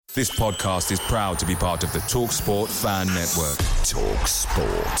This podcast is proud to be part of the TalkSport Fan Network.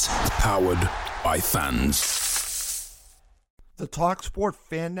 TalkSport. Powered by fans. The TalkSport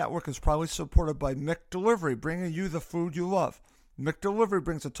Fan Network is proudly supported by McDelivery, bringing you the food you love. McDelivery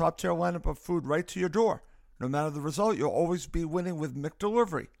brings a top-tier lineup of food right to your door. No matter the result, you'll always be winning with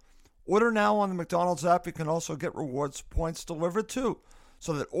McDelivery. Order now on the McDonald's app. You can also get rewards points delivered too,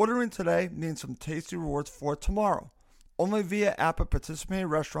 so that ordering today means some tasty rewards for tomorrow. Only via app at participating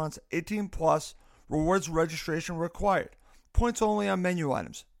restaurants. 18 plus. Rewards registration required. Points only on menu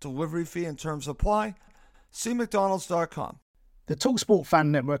items. Delivery fee and terms apply. See McDonald's.com. The TalkSport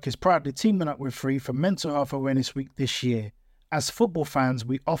Fan Network is proudly teaming up with Free for Mental Health Awareness Week this year. As football fans,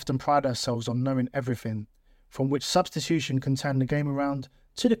 we often pride ourselves on knowing everything, from which substitution can turn the game around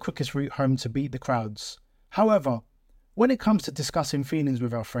to the quickest route home to beat the crowds. However, when it comes to discussing feelings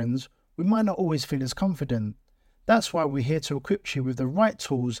with our friends, we might not always feel as confident. That's why we're here to equip you with the right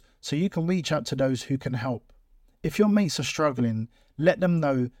tools so you can reach out to those who can help. If your mates are struggling, let them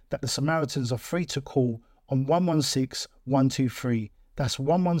know that the Samaritans are free to call on 116 123. That's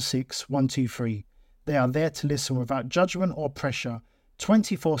 116 123. They are there to listen without judgment or pressure,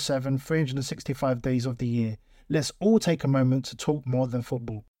 24/7, 365 days of the year. Let's all take a moment to talk more than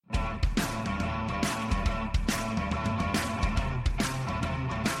football.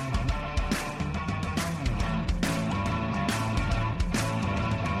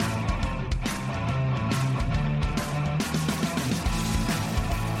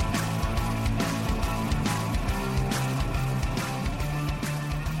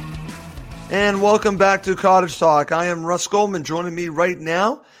 And welcome back to Cottage Talk. I am Russ Goldman. Joining me right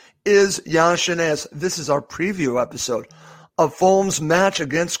now is Giannis Shenez. This is our preview episode of Fulham's match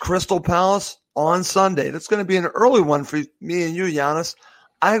against Crystal Palace on Sunday. That's going to be an early one for me and you, Giannis.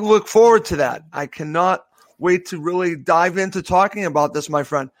 I look forward to that. I cannot wait to really dive into talking about this, my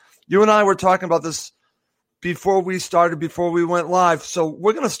friend. You and I were talking about this before we went live. So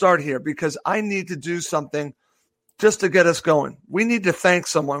we're going to start here because I need to do something just to get us going. We need to thank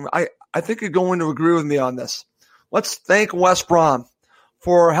someone. I think you're going to agree with me on this. Let's thank West Brom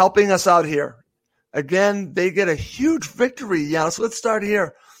for helping us out here. Again, they get a huge victory. Yeah, so let's start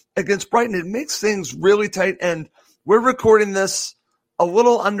here against Brighton. It makes things really tight, and we're recording this a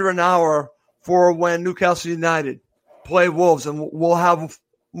little under an hour for when Newcastle United play Wolves, and we'll have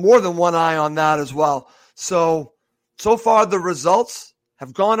more than one eye on that as well. So far the results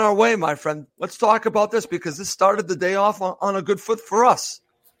have gone our way, my friend. Let's talk about this because this started the day off on a good foot for us.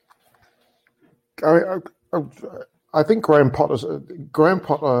 I think Graham Potter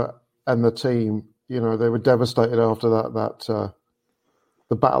and the team, they were devastated after that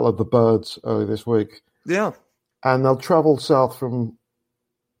the Battle of the Birds early this week. Yeah. And they'll travel south from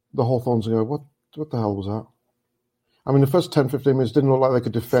the Hawthorns and go, what the hell was that? I mean, the first 10, 15 minutes didn't look like they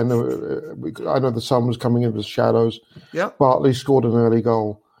could defend. I know the sun was coming in with shadows. Yeah. Bartley scored an early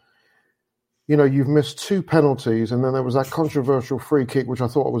goal. You've missed two penalties, and then there was that controversial free kick, which I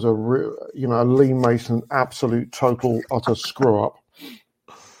thought was a Lee Mason absolute, total, utter screw-up.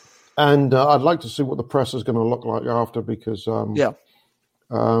 And I'd like to see what the press is going to look like after, because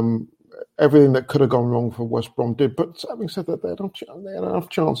everything that could have gone wrong for West Brom did. But having said that, they had enough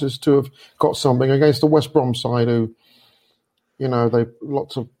chances to have got something against the West Brom side who, they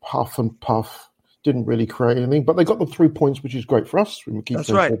lots of puff and puff, didn't really create anything. But they got the 3 points, which is great for us. We keep them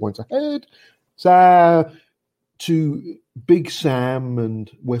 4 points ahead. So to Big Sam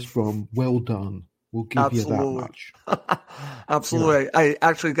and West Brom, well done. We'll give you that much. Absolutely. I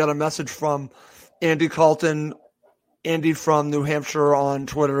actually got a message from Andy Carlton, Andy from New Hampshire on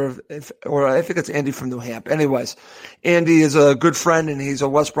Twitter, or I think it's Andy from New Hampshire. Anyways, Andy is a good friend, and he's a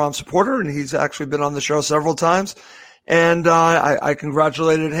West Brom supporter, and he's actually been on the show several times. And I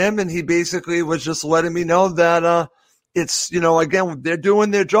congratulated him, and he basically was just letting me know that it's, again, they're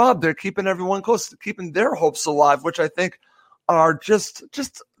doing their job. They're keeping everyone close, keeping their hopes alive, which I think are just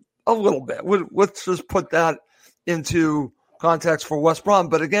a little bit. Let's just put that into context for West Brom.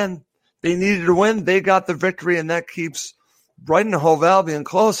 But again, they needed to win. They got the victory, and that keeps Brighton and Hove Albion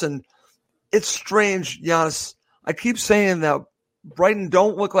close. And it's strange, Giannis. I keep saying that Brighton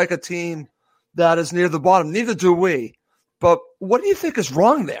don't look like a team that is near the bottom. Neither do we. But what do you think is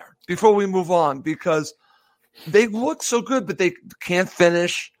wrong there before we move on? Because they look so good, but they can't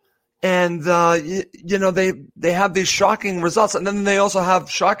finish. And, they have these shocking results. And then they also have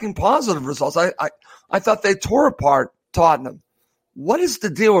shocking positive results. I thought they tore apart Tottenham. What is the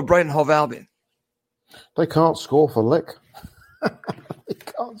deal with Brighton Hove Albion? They can't score for lick. They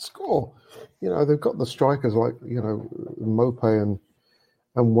can't score. They've got the strikers like, Mope and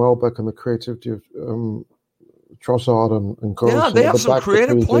Welbeck and the creativity of Trossard and Gross. Yeah, they have some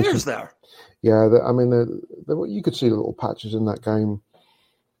creative players there. Yeah, you could see the little patches in that game.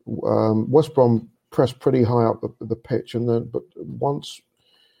 West Brom pressed pretty high up the pitch, but once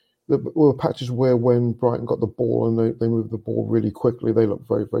there were patches where when Brighton got the ball and they moved the ball really quickly, they looked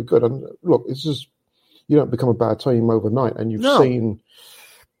very, very good. And look, you don't become a bad team overnight, and you've seen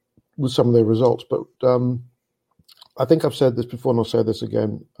with some of their results. But I think I've said this before, and I'll say this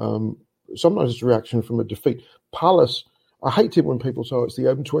again. Sometimes it's a reaction from a defeat. Palace, I hate it when people say it's the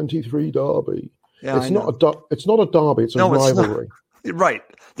M23 derby. Yeah, it's not a derby. It's a rivalry. Right.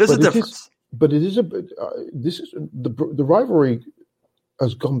 There's a difference. But it is the rivalry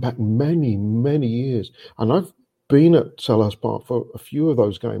has gone back many, many years, and I've been at Selhurst Park for a few of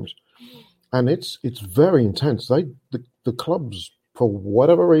those games, and it's very intense. The clubs, for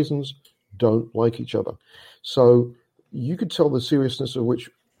whatever reasons, don't like each other, so you could tell the seriousness of which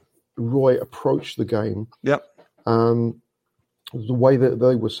Roy approached the game. Yep. The way that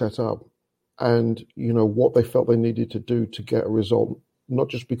they were set up, and what they felt they needed to do to get a result, not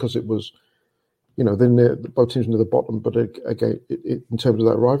just because it was, then both teams near the bottom, but again, in terms of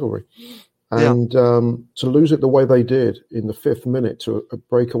that rivalry, and to lose it the way they did in the 5th minute to a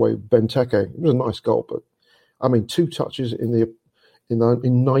breakaway Benteke, it was a nice goal, but I mean, 2 touches in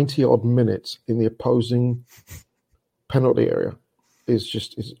 90 odd minutes in the opposing penalty area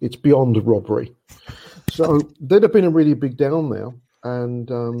it's beyond robbery. So there'd have been a really big down there, and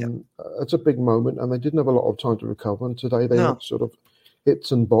it's a big moment, and they didn't have a lot of time to recover. And today they had sort of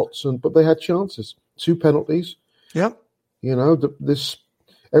hits and bots, but they had chances. 2 penalties. Yep.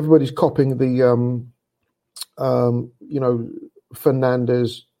 Everybody's copying the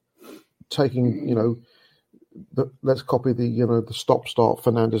Fernandes taking let's copy the stop-start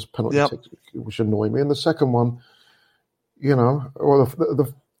Fernandes penalty, which annoyed me. And the second one, or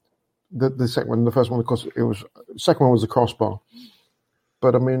the second one, the first one, of course, the second one was the crossbar.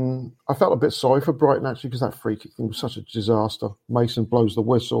 But I mean, I felt a bit sorry for Brighton actually, because that free kick thing was such a disaster. Mason blows the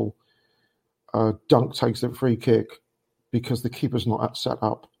whistle. Dunk takes the free kick because the keeper's not set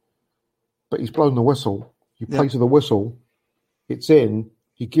up. But he's blown the whistle. You play to the whistle. It's in.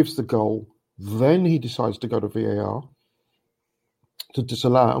 He gives the goal. Then he decides to go to VAR to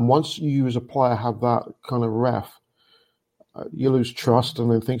disallow it. And once you as a player have that kind of ref, you lose trust,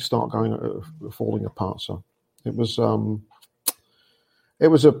 and then things start falling apart. So it was a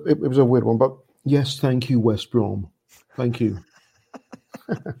weird one. But yes, thank you, West Brom. Thank you.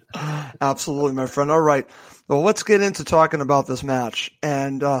 Absolutely, my friend. All right. Well, let's get into talking about this match.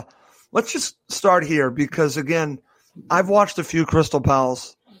 And let's just start here because, again, I've watched a few Crystal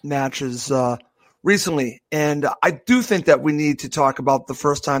Palace matches recently, and I do think that we need to talk about the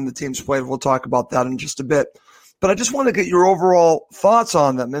first time the teams played. We'll talk about that in just a bit. But I just want to get your overall thoughts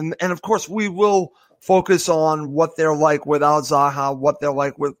on them. And of course, we will focus on what they're like without Zaha, what they're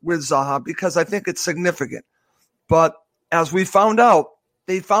like with Zaha, because I think it's significant. But as we found out,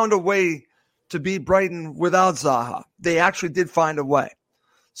 they found a way to beat Brighton without Zaha. They actually did find a way.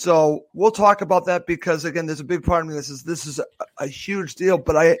 So we'll talk about that because, again, there's a big part of me that says this is a huge deal,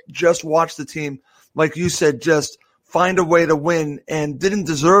 but I just watched the team, like you said, just find a way to win and didn't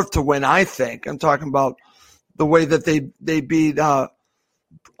deserve to win, I think. I'm talking about the way that they beat Brighton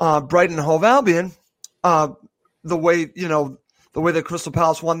and Hove Albion, the way that Crystal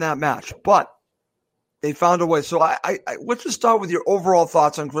Palace won that match. But they found a way. So I let's just start with your overall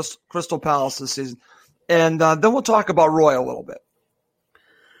thoughts on Crystal Palace this season, and then we'll talk about Roy a little bit.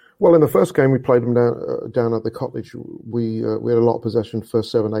 Well, in the first game, we played them down at the Cottage. We had a lot of possession for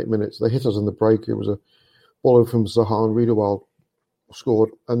 7-8 minutes. They hit us in the break. It was a ball from Zaha, and Riedewald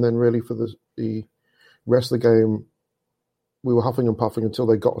scored. And then really for the rest of the game, we were huffing and puffing until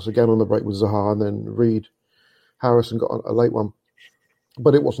they got us again on the break with Zaha, and then Reed Harrison got a late one.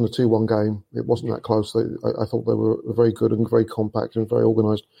 But it wasn't a 2-1 game. It wasn't that close. I thought they were very good and very compact and very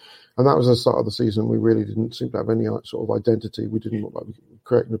organised. And that was the start of the season. We really didn't seem to have any sort of identity. We didn't look like we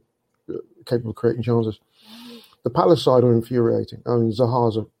were capable of creating chances. The Palace side are infuriating. I mean,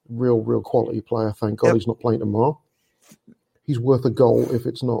 Zaha's a real quality player. Thank God he's not playing tomorrow. He's worth a goal if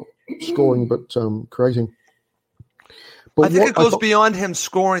it's not scoring, but creating. But I think it goes beyond him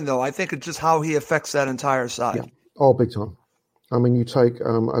scoring, though. I think it's just how he affects that entire side. Yeah. Oh, big time. I mean, you take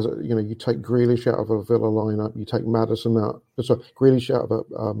you take Grealish out of a Villa lineup. You take Maddison out. Sorry, Grealish out of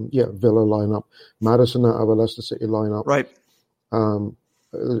a Villa lineup. Maddison out of a Leicester City lineup. Right.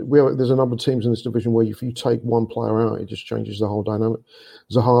 There's a number of teams in this division where if you take one player out, it just changes the whole dynamic.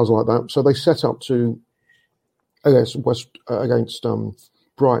 Zaha's like that. So they set up to against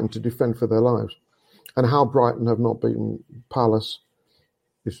Brighton to defend for their lives. And how Brighton have not beaten Palace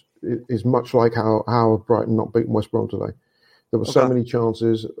is much like how Brighton not beaten West Brom today. There were so many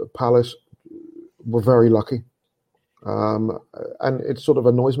chances. Palace were very lucky. And it sort of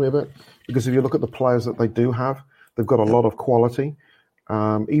annoys me a bit because if you look at the players that they do have, they've got a lot of quality.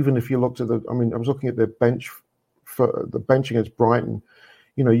 Even if you looked at I was looking at their bench for the bench against Brighton.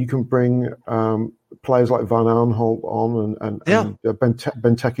 You know, you can bring players like Van Aanholt on, and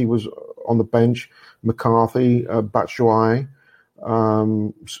Benteke was on the bench, McCarthy, Batshuayi,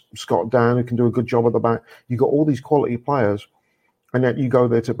 Scott Dann, who can do a good job at the back. You got all these quality players, and yet you go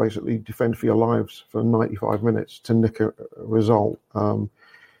there to basically defend for your lives for 95 minutes to nick a result.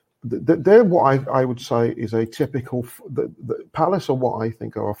 They're what I would say is a typical. The Palace are what I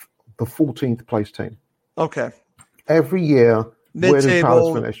think are the 14th place team. Okay. Every year, where does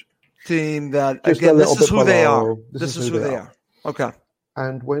Palace finish? Team that just again, this is who they are. This is who they are. Okay.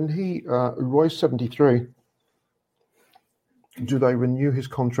 And when Roy's 73, do they renew his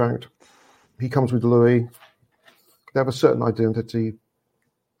contract? He comes with Louis. They have a certain identity.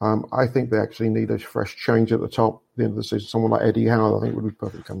 I think they actually need a fresh change at the top at the end of the season. Someone like Eddie Howe, I think, would be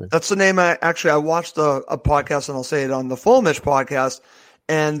perfect coming in. That's the name. I watched a podcast, and I'll say it on the Full Mitch podcast,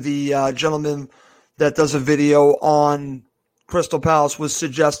 and the gentleman that does a video on Crystal Palace was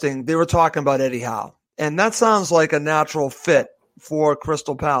suggesting they were talking about Eddie Howe. And that sounds like a natural fit for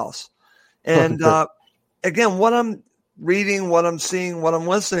Crystal Palace. And again, what I'm reading, what I'm seeing, what I'm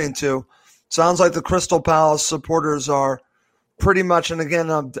listening to, sounds like the Crystal Palace supporters are pretty much, and again,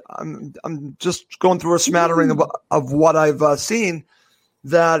 I'm just going through a smattering of what I've seen,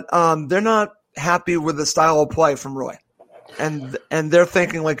 that they're not happy with the style of play from Roy. And they're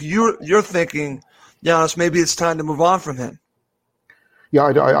thinking like you're thinking, Giannis, maybe it's time to move on from him. Yeah,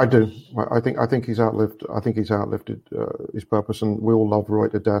 I do. I think he's outlived. I think he's outlived his purpose, and we all love Roy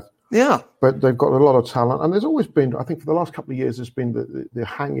to death. Yeah, but they've got a lot of talent, and there's always been. I think for the last couple of years, there's been the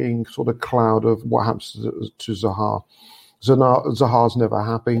hanging sort of cloud of what happens to Zaha. Zaha's never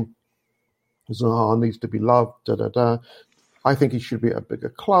happy. Zaha needs to be loved. I think he should be at a bigger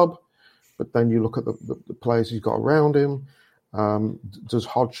club, but then you look at the players he's got around him. Does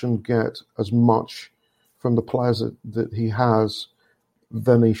Hodgson get as much from the players that he has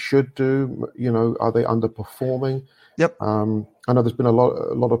than he should do? You know, are they underperforming? Yep. I know there's been a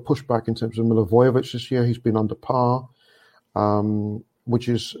lot of pushback in terms of Milivojevic this year. He's been under par, which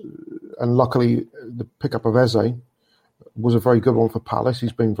is, and luckily the pickup of Eze was a very good one for Palace.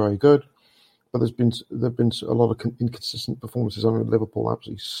 He's been very good, but there've been a lot of inconsistent performances. I mean, Liverpool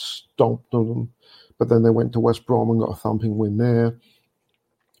absolutely stomped on them, but then they went to West Brom and got a thumping win there.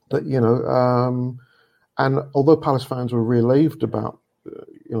 But and although Palace fans were relieved about,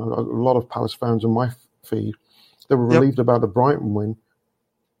 a lot of Palace fans on my feed, they were relieved about the Brighton win,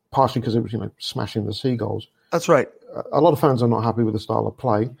 partially because it was smashing the Seagulls. That's right. A lot of fans are not happy with the style of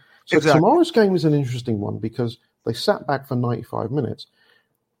play. So tomorrow's game is an interesting one because they sat back for 95 minutes.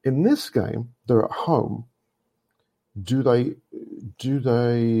 In this game, they're at home. Do they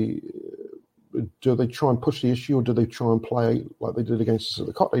try and push the issue, or do they try and play like they did against us at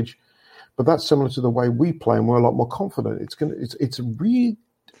the Cottage? But that's similar to the way we play, and we're a lot more confident. It's a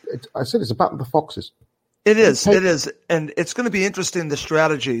battle of the foxes. It is, and it's going to be interesting, the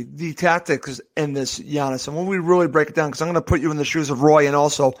strategy, the tactics in this, Giannis. And when we really break it down, because I'm going to put you in the shoes of Roy and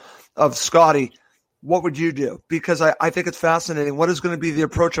also of Scotty, what would you do? Because I think it's fascinating. What is going to be the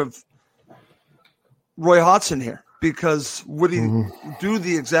approach of Roy Hodgson here? Because would he do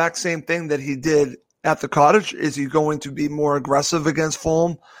the exact same thing that he did at the Cottage? Is he going to be more aggressive against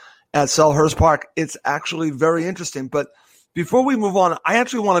Fulham at Selhurst Park? It's actually very interesting. But before we move on, I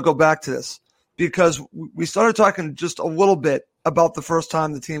actually want to go back to this because we started talking just a little bit about the first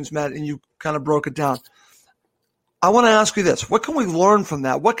time the teams met, and you kind of broke it down. I want to ask you this. What can we learn from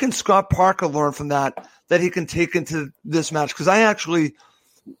that? What can Scott Parker learn from that he can take into this match? Because I actually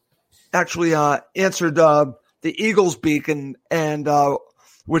answered the Eagles Beacon, and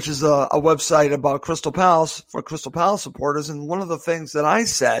which is a website about Crystal Palace for Crystal Palace supporters. And one of the things that I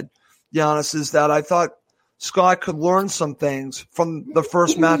said, Giannis, is that I thought Scott could learn some things from the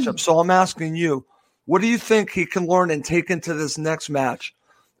first matchup. So I'm asking you, what do you think he can learn and take into this next match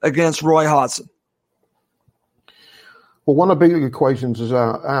against Roy Hodgson? Well, one of the big equations is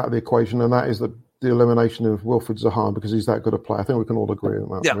out of the equation, and that is the elimination of Wilfried Zaha because he's that good a player. I think we can all agree on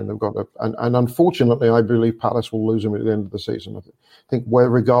that. Yeah. I mean, they've got and unfortunately, I believe Palace will lose him at the end of the season. I think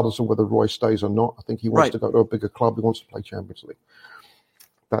regardless of whether Roy stays or not, I think he wants to go to a bigger club. He wants to play Champions League.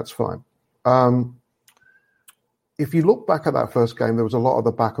 That's fine. If you look back at that first game, there was a lot of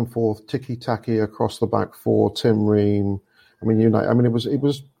the back and forth, ticky-tacky across the back four, Tim Ream. I mean, it was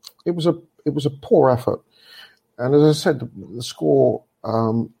a poor effort. And as I said, the score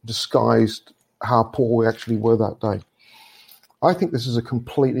disguised how poor we actually were that day. I think this is a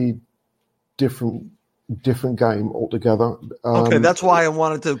completely different game altogether. Okay, that's why I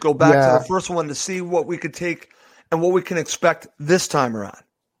wanted to go back to the first one to see what we could take and what we can expect this time around.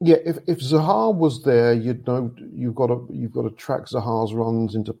 Yeah, if Zaha was there, you'd know you've got to track Zaha's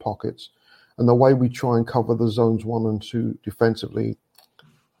runs into pockets, and the way we try and cover the zones 1 and 2 defensively,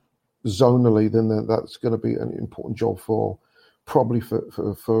 zonally, then that's going to be an important job for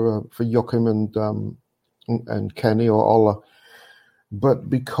Joachim and Kenny or Ola. But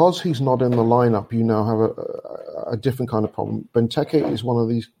because he's not in the lineup, you now have a different kind of problem. Benteke is one of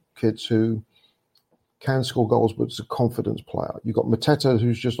these kids who can score goals, but it's a confidence player. You've got Mateta,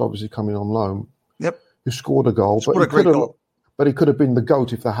 who's just obviously coming on loan, who scored a goal. But he could have been the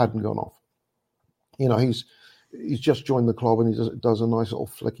GOAT if that hadn't gone off. You know, he's just joined the club and he does a nice little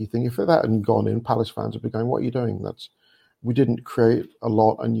flicky thing. If that hadn't gone in, Palace fans would be going, "What are you doing? We didn't create a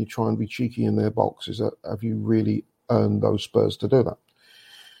lot, and you try and be cheeky in their boxes. Have you really earned those Spurs to do that?"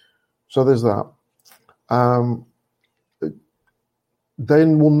 So there's that.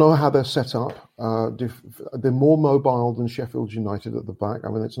 Then we'll know how they're set up. They're more mobile than Sheffield United at the back. I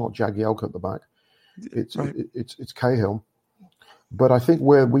mean, it's not Jagielka at the back. It's Cahill. But I think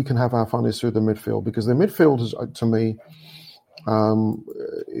where we can have our fun is through the midfield, because the midfield is, to me,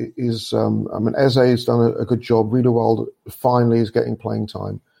 Eze has done a good job. Riedewald finally is getting playing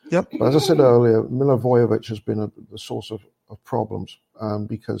time. Yep. But as I said earlier, Milivojevic has been the source of problems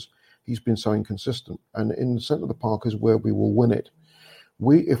because he's been so inconsistent. And in the centre of the park is where we will win it.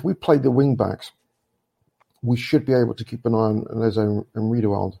 If we play the wing backs, we should be able to keep an eye on Eze and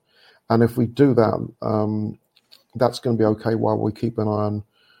Riedewald. And if we do that, that's going to be okay while we keep an eye on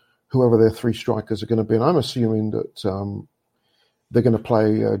whoever their 3 strikers are going to be. And I'm assuming that they're going to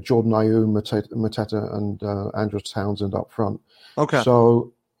play Jordan Ayew, Mateta, and Andrew Townsend up front. Okay.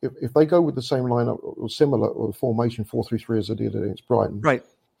 So if they go with the same lineup or similar or formation 4-3-3 as they did against Brighton, right,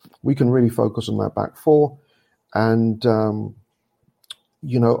 we can really focus on that back 4. And Cahill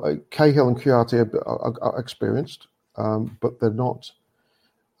and Kouyaté are experienced, but they're not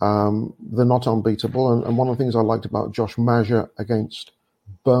unbeatable. And one of the things I liked about Josh Maja against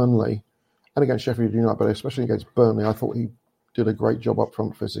Burnley and against Sheffield United, but especially against Burnley, I thought he did a great job up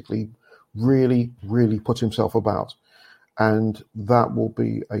front physically, really, really put himself about. And that will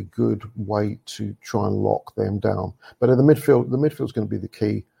be a good way to try and lock them down. But in the midfield's going to be the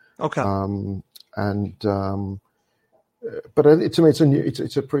key. Okay. But to me,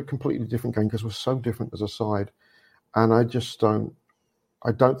 it's a completely different game because we're so different as a side. And I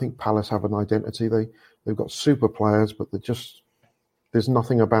don't think Palace have an identity. They've got super players, but there's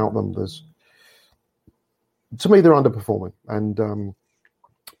nothing about them. To me, they're underperforming, and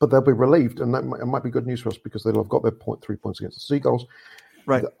but they'll be relieved, and it might be good news for us because they'll have got their 3 points against the Seagulls.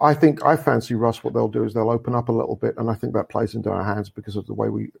 Right. I fancy Russ. What they'll do is they'll open up a little bit, and I think that plays into our hands because of the way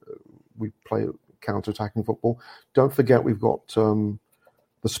we play counter-attacking football. Don't forget we've got the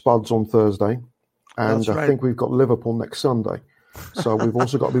Spuds on Thursday, and I think we've got Liverpool next Sunday. So we've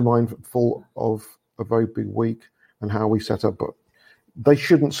also got to be mindful of a very big week and how we set up. But they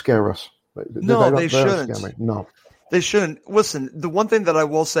shouldn't scare us. They shouldn't. Scare me. No, they shouldn't. Listen, the one thing that I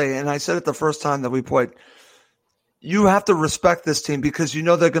will say, and I said it the first time that we played, you have to respect this team because you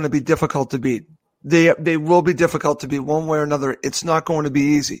know they're going to be difficult to beat. They will be difficult to beat one way or another. It's not going to be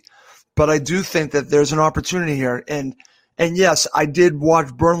easy. But I do think that there's an opportunity here. And yes, I did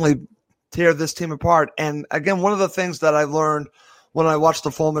watch Burnley tear this team apart. And again, one of the things that I learned when I watched the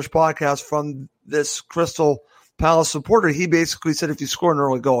Fulmish podcast from this Crystal Palace supporter, he basically said if you score an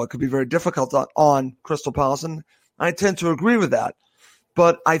early goal, it could be very difficult on Crystal Palace. And I tend to agree with that.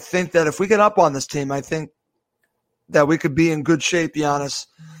 But I think that if we get up on this team, I think that we could be in good shape, Giannis.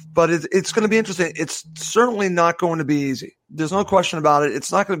 But it's going to be interesting. It's certainly not going to be easy. There's no question about it.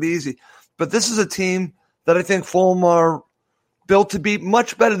 It's not going to be easy. But this is a team that I think Fulham are built to be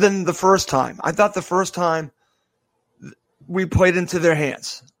much better than the first time. I thought the first time we played into their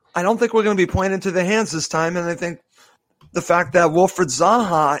hands. I don't think we're going to be playing into their hands this time. And I think the fact that Wilfried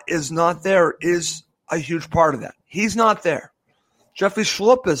Zaha is not there is a huge part of that. He's not there. Jeffrey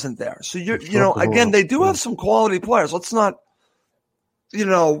Schlupp isn't there. So, again, they do have some quality players. Let's not,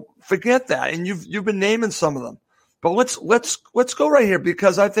 forget that. And you've been naming some of them. But let's go right here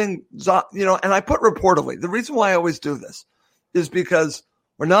because I think, and I put reportedly. The reason why I always do this is because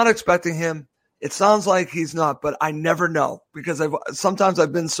we're not expecting him. It sounds like he's not, but I never know because sometimes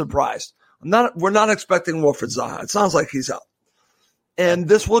I've been surprised. We're not expecting Wilfried Zaha. It sounds like he's out. And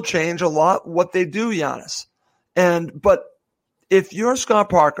this will change a lot what they do, Giannis. But if you're Scott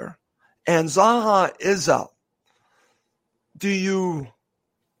Parker and Zaha is out,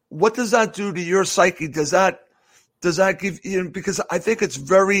 what does that do to your psyche? Does that give you, because I think it's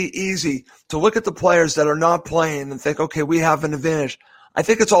very easy to look at the players that are not playing and think, okay, we have an advantage. I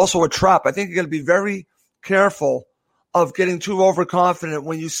think it's also a trap. I think you're going to be very careful of getting too overconfident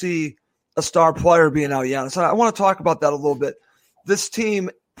when you see a star player being out. Yeah, so I want to talk about that a little bit. This team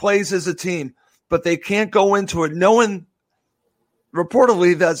plays as a team, but they can't go into it knowing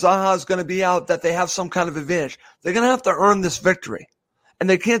reportedly that Zaha is going to be out, that they have some kind of advantage. They're going to have to earn this victory. And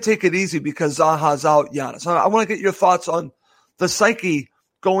they can't take it easy because Zaha's out, Giannis. I want to get your thoughts on the psyche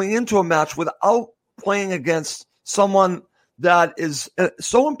going into a match without playing against someone that is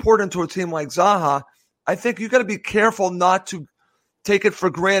so important to a team like Zaha. I think you got to be careful not to take it for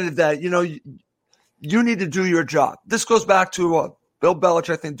granted that, you need to do your job. This goes back to Bill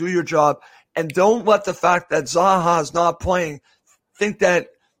Belichick, I think, do your job. And don't let the fact that Zaha is not playing think that,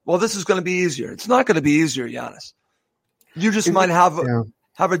 well, this is going to be easier. It's not going to be easier, Giannis. You just might have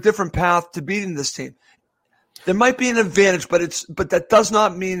a different path to beating this team. There might be an advantage, but that does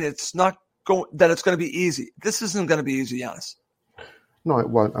not mean it's not that it's going to be easy. This isn't going to be easy, Giannis. No, it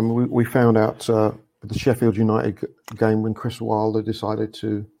won't. I mean, we found out at the Sheffield United game when Chris Wilder decided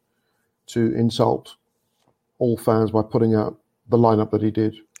to insult all fans by putting out the lineup that he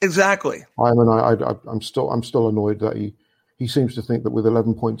did. Exactly. I'm still annoyed that he seems to think that with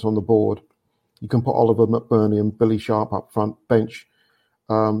 11 points on the board, you can put Oliver McBurney and Billy Sharp up front, bench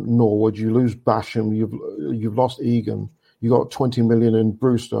Norwood. You lose Basham. You've lost Egan. You got 20 million in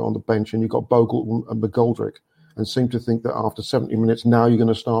Brewster on the bench, and you got Bogle and McGoldrick, and seem to think that after 70 minutes now you're going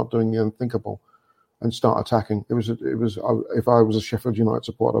to start doing the unthinkable and start attacking. It was. If I was a Sheffield United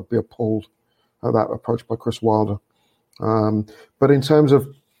supporter, I'd be appalled at that approach by Chris Wilder. But in terms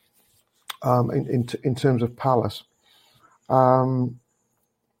of in terms of Palace.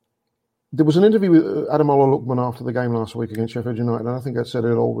 There was an interview with Ademola Lookman after the game last week against Sheffield United, and I think that said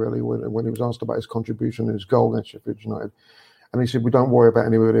it all, really, when he was asked about his contribution and his goal against Sheffield United. And he said, we don't worry about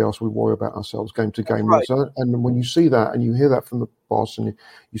anybody else, we worry about ourselves game to game. Right. And when you see that and you hear that from the boss and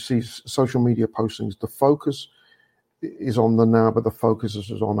you see social media postings, the focus is on the now, but the focus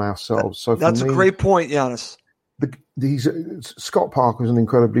is on ourselves. So that's a great point, Giannis. Scott Parker is an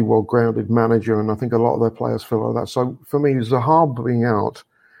incredibly well-grounded manager, and I think a lot of their players feel like that. So for me, Zaha being out,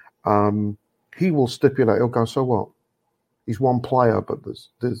 he will stipulate. He'll go, so what? He's one player, but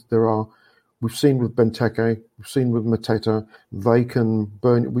there are. We've seen with Benteke, we've seen with Mateta. They can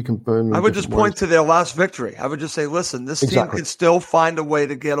burn. We can burn. I would just point to their last victory. I would just say, listen, this team can still find a way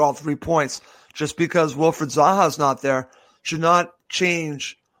to get all 3 points. Just because Wilfred Zaha's not there should not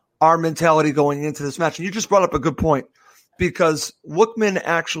change our mentality going into this match. And you just brought up a good point, because Lookman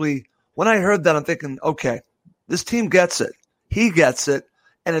actually, when I heard that, I'm thinking, okay, this team gets it. He gets it.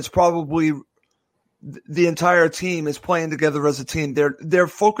 And it's probably the entire team is playing together as a team. They're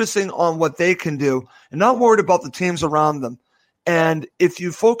focusing on what they can do and not worried about the teams around them. And if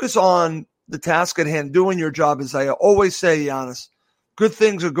you focus on the task at hand, doing your job, as I always say, Giannis, good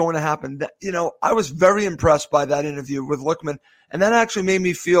things are going to happen. I was very impressed by that interview with Lookman, and that actually made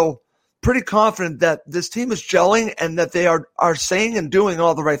me feel pretty confident that this team is gelling and that they are saying and doing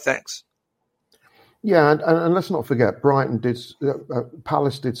all the right things. Yeah, and let's not forget,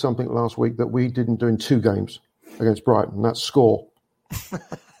 Palace did something last week that we didn't do in 2 games against Brighton. That's score.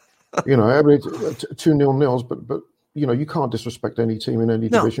 2-0 nils, but you can't disrespect any team in any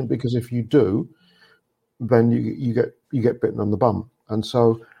division, because if you do, then you get bitten on the bum. And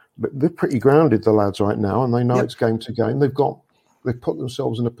so they're pretty grounded, the lads, right now, and they know it's game to game. They've put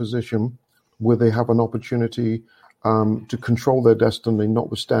themselves in a position where they have an opportunity to control their destiny,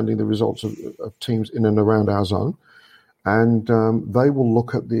 notwithstanding the results of teams in and around our zone. And they will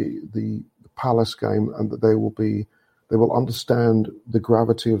look at the Palace game, and that they will understand the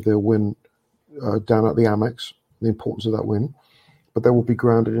gravity of their win down at the Amex, the importance of that win. But they will be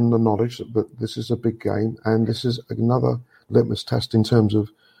grounded in the knowledge that this is a big game, and this is another litmus test in terms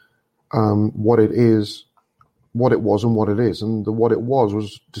of what it is, what it was, and what it is. And what it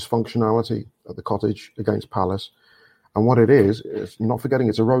was dysfunctionality at the Cottage against Palace. And what it is not forgetting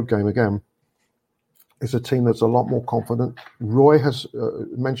it's a road game again. It's a team that's a lot more confident. Roy has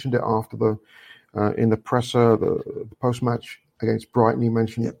mentioned it after in the presser, the post-match against Brighton. He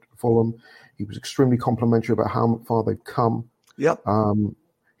mentioned Fulham. He was extremely complimentary about how far they've come. Yep.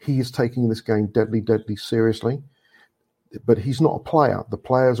 He is taking this game deadly, deadly seriously. But he's not a player. The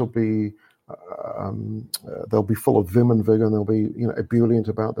players will be they'll be full of vim and vigor, and they'll be ebullient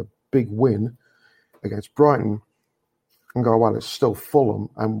about the big win against Brighton. And go, well, it's still Fulham,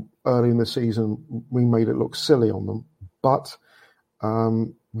 and early in the season we made it look silly on them. But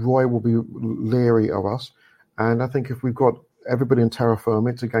Roy will be leery of us, and I think if we've got everybody in terra firma.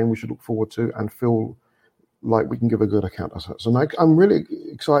 It's a game we should look forward to and feel like we can give a good account of ourselves. And I'm really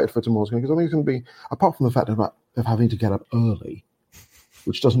excited for tomorrow's game because I think it's going to be, apart from the fact of having to get up early,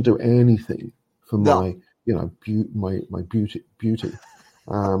 which doesn't do anything for my beauty.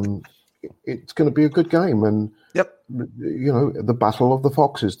 It's going to be a good game, and the battle of the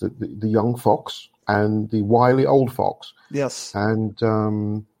foxes, the young fox and the wily old fox. Yes, and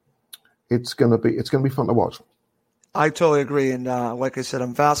it's going to be fun to watch. I totally agree, and like I said,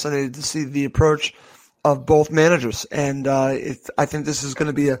 I'm fascinated to see the approach of both managers, and I think this is going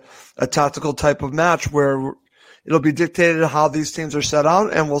to be a tactical type of match where it'll be dictated how these teams are set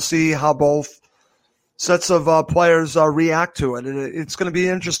out, and we'll see how both sets of players react to it. It's going to be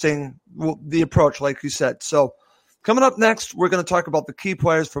interesting, the approach, like you said. So coming up next, we're going to talk about the key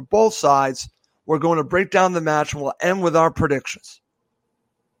players for both sides. We're going to break down the match, and we'll end with our predictions.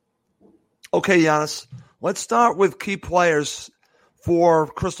 Okay, Giannis, let's start with key players for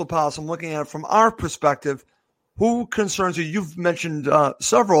Crystal Palace. I'm looking at it from our perspective. Who concerns you? You've mentioned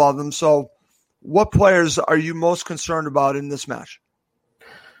several of them. So what players are you most concerned about in this match?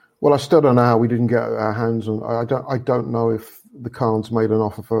 Well, I still don't know how we didn't get our hands on. I don't know if the Khans made an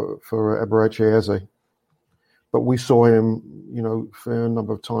offer for Eberechi Eze, but we saw him, a fair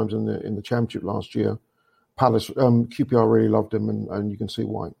number of times in the Championship last year. Palace, QPR really loved him, and you can see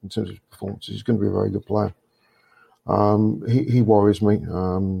why in terms of his performance. He's going to be a very good player. He worries me.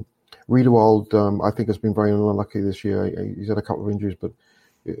 Riedewald, I think, has been very unlucky this year. He's had a couple of injuries, but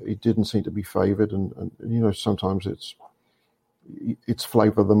he didn't seem to be favoured. And sometimes it's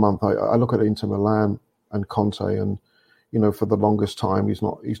flavour of the month. I look at Inter Milan and Conte, and for the longest time he's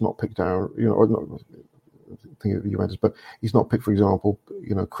not picked out. Or not thinking of Juventus, but he's not picked. For example,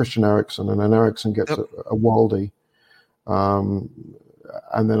 Christian Eriksen, and then Eriksen gets a worldie, and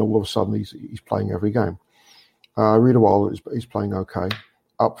then all of a sudden he's playing every game. Riedewald is playing okay.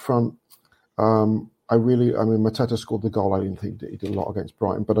 Up front, Mateta scored the goal. I didn't think he did a lot against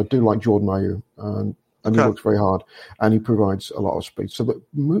Brighton, but I do like Jordan Ayew, and he looks very hard, and he provides a lot of speed. So that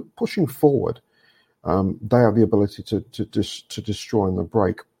pushing forward, they have the ability to destroy in the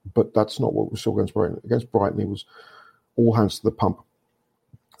break, but that's not what we saw against Brighton. Against Brighton, it was all hands to the pump,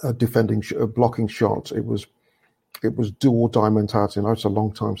 defending, blocking shots. It was do or die mentality, and it's a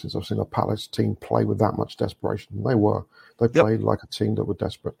long time since I've seen a Palace team play with that much desperation. They played like a team that were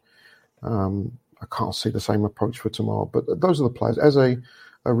desperate. I can't see the same approach for tomorrow, but those are the players. Eze,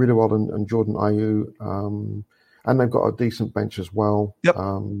 Riedewald, and Jordan Ayew, and they've got a decent bench as well. Yep.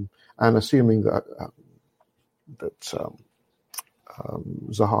 And assuming that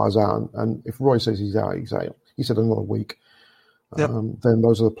Zaha's out, and if Roy says he's out, he said another week. Then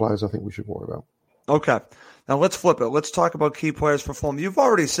those are the players I think we should worry about. Okay. Now let's flip it. Let's talk about key players for Fulham. You've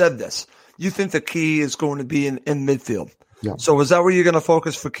already said this. You think the key is going to be in midfield. Yeah. So is that where you're going to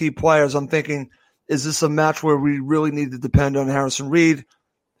focus for key players? I'm thinking, is this a match where we really need to depend on Harrison Reed?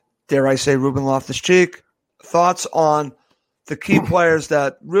 Dare I say Ruben Loftus-Cheek? Thoughts on the key players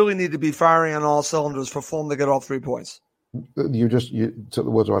that really need to be firing on all cylinders for Fulham to get all 3 points? You took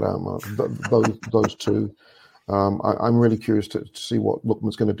the words right out, Mark. Those two. I'm really curious to see what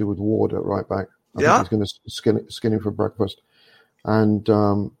Lookman's going to do with Ward at right back. I think he's going to skin him for breakfast. And,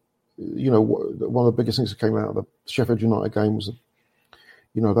 one of the biggest things that came out of the Sheffield United game was,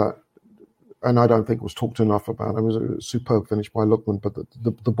 that, and I don't think it was talked enough about. It was a superb finish by Lookman, but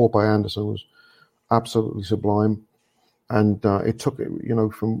the ball by Anderson was absolutely sublime. And it took it,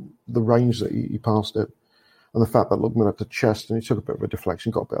 from the range that he passed it, and the fact that Lookman had the chest and he took a bit of a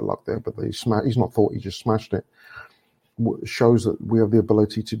deflection, got a bit of luck there, but he's not thought, he just smashed it. Shows that we have the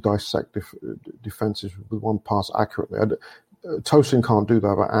ability to dissect defenses with one pass accurately. Tosin can't do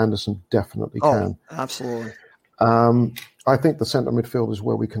that, but Anderson definitely can. Absolutely. I think the centre midfield is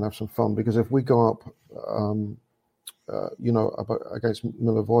where we can have some fun, because if we go up, against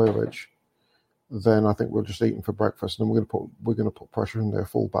Milivojevic, then I think we'll just eat him for breakfast, and we're going to put pressure in their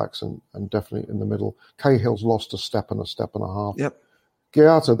fullbacks and definitely in the middle. Cahill's lost a step and a half. Yep.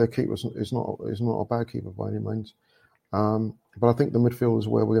 Ghiata, their keeper, is not a bad keeper by any means. But I think the midfield is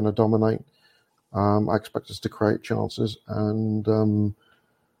where we're going to dominate. I expect us to create chances, and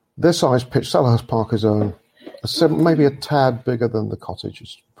their size pitch, Selhurst Park, is maybe a tad bigger than the Cottage.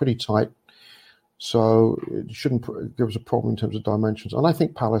 It's pretty tight, so it shouldn't give us a problem in terms of dimensions. And I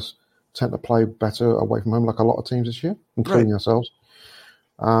think Palace tend to play better away from home, like a lot of teams this year, including ourselves.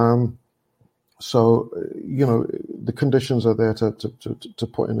 So the conditions are there to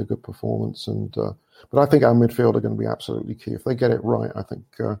put in a good performance, and but I think our midfield are going to be absolutely key. If they get it right, I think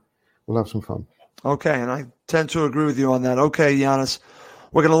we'll have some fun. Okay, and I tend to agree with you on that. Okay, Giannis,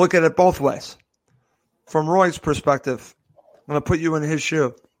 we're going to look at it both ways. From Roy's perspective, I'm going to put you in his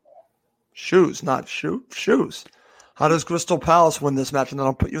shoes, not shoes. How does Crystal Palace win this match? And then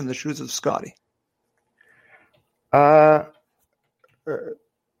I'll put you in the shoes of Scotty. I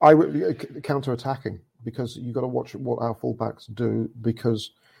would counter-attacking, because you got to watch what our fullbacks do,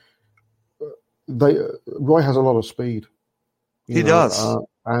 because Roy has a lot of speed. He does.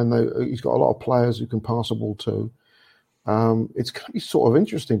 And he's got a lot of players who can pass the ball to. It's going to be sort of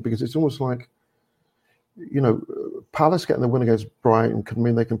interesting, because it's almost like, Palace getting the win against Brighton could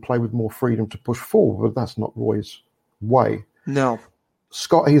mean they can play with more freedom to push forward, but that's not Roy's way. No.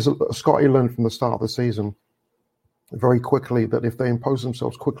 Scotty learned from the start of the season very quickly that if they impose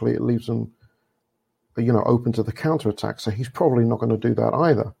themselves quickly, it leaves them, open to the counter-attack. So he's probably not going to do that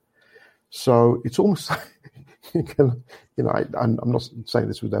either. So it's almost like, I'm not saying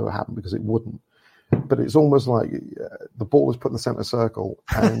this would ever happen, because it wouldn't, but it's almost like the ball is put in the centre circle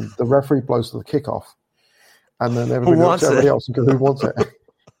and the referee blows to the kickoff, and then everybody else and goes, who wants it?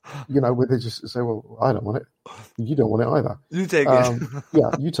 Where they just say, well, I don't want it. You don't want it either. You take it. Yeah,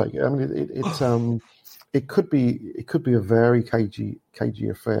 you take it. I mean, it could be a very cagey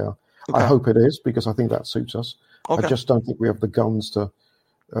affair. Okay. I hope it is, because I think that suits us. Okay. I just don't think we have the guns to.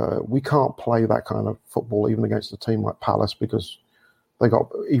 We can't play that kind of football even against a team like Palace, because they got,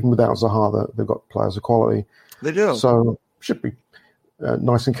 even without Zaha, they've got players of quality. They do. So should be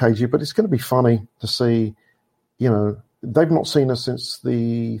nice and cagey, but it's going to be funny to see. They've not seen us since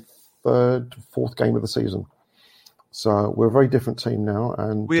the fourth game of the season. So we're a very different team now,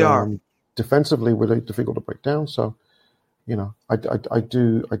 and we are. Defensively, we're difficult to break down. So, I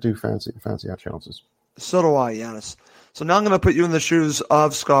do fancy our chances. So do I, Giannis. So now I'm going to put you in the shoes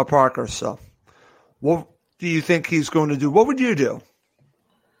of Scott Parker. So, what do you think he's going to do? What would you do?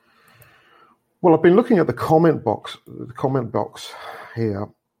 Well, I've been looking at the comment box here.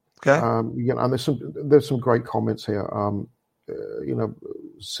 Okay. And there's some great comments here.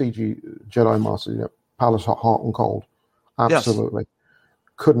 CG Jedi Master, Palace hot and cold. Absolutely. Yes.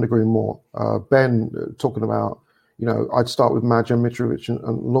 Couldn't agree more. Ben talking about, I'd start with Madja, Mitrovic, and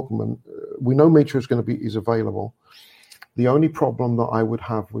Lookman. We know Mitrovic is available. The only problem that I would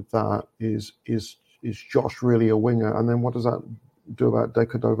have with that is Josh really a winger? And then what does that do about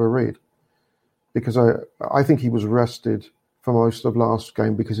Decordova-Reid? Because I think he was rested for most of last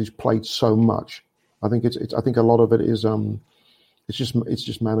game because he's played so much. I think I think a lot of it is it's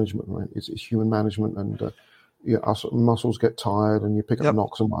just management, right? It's human management, and our muscles get tired, and you pick up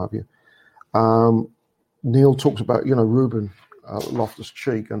knocks and what have you. Neil talks about Ruben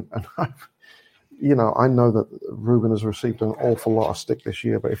Loftus-Cheek, and I know that Ruben has received an awful lot of stick this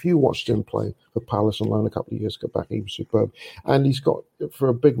year, but if you watched him play for Palace on loan a couple of years back, he was superb. And he's got, for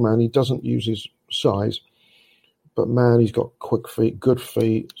a big man, he doesn't use his size, but man, he's got quick feet, good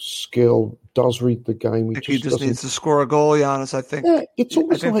feet, skill, does read the game. He just needs to score a goal, Giannis. I think. Yeah, I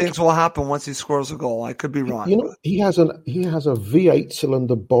think things will happen once he scores a goal. I could be wrong. He has a V8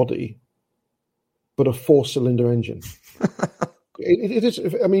 cylinder body, but a 4-cylinder engine. It is.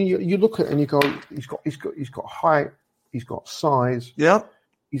 I mean, you look at it and you go, he's got height, he's got size. Yeah,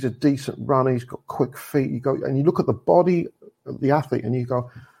 he's a decent runner. He's got quick feet. You go and you look at the body of the athlete, and you go,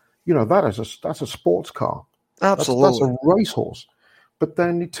 that's a sports car. Absolutely, that's a racehorse. But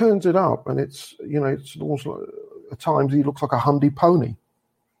then he turns it up, and it's almost like, at times he looks like a Hyundai pony.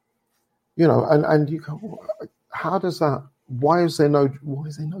 And you go, how does that? Why is there no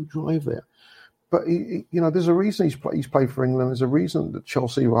drive there? But there's a reason he's played for England. There's a reason that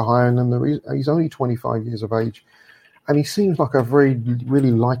Chelsea were hiring him. He's only 25 years of age, and he seems like a very,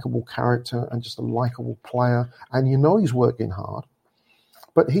 really likable character and just a likable player. And he's working hard,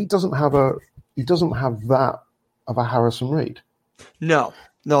 but he doesn't have that of a Harrison Reed. No.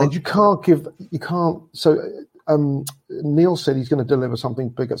 And you can't. So Neil said he's going to deliver something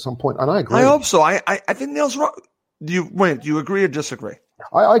big at some point, and I agree. I hope so. I think Neil's wrong. Do you agree or disagree?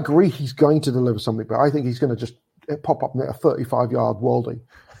 I agree he's going to deliver something, but I think he's going to just pop up a 35-yard worldie,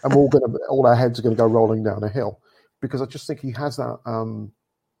 and all our heads are going to go rolling down a hill, because I just think he has that.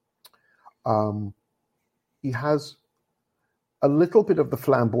 He has a little bit of the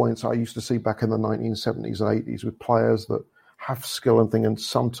flamboyance I used to see back in the 1970s and 80s with players that have skill and thing, and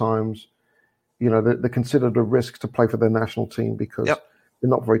sometimes, they're considered a risk to play for their national team because they're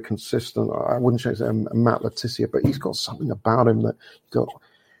not very consistent. I wouldn't say it's Matt Letizia, but he's got something about him that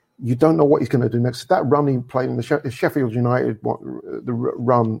you don't know what he's going to do next. That run he played in the Sheffield United, the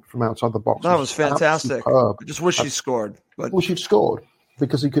run from outside the box, that was fantastic. I just wish he scored. But wish he'd scored,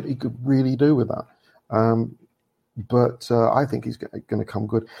 because he could really do with that. But I think he's going to come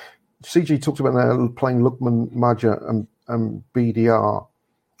good. CG talks about playing Lookman, Madja, and BDR.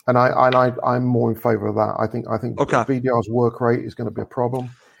 And I'm more in favour of that. I think Okay. VDR's work rate is going to be a problem.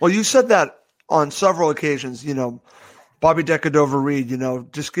 Well, you said that on several occasions. Bobby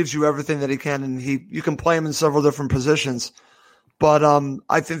Decordova-Reid, just gives you everything that he can, and you can play him in several different positions. But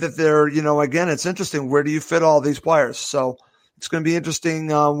I think that they're, again, it's interesting. Where do you fit all these players? So it's going to be interesting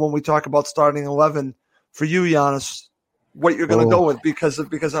when we talk about starting 11 for you, Giannis, what you're going to go with, because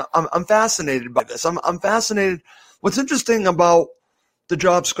I'm fascinated by this. I'm fascinated. What's interesting about the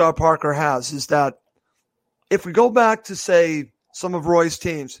job Scott Parker has is that if we go back to, say, some of Roy's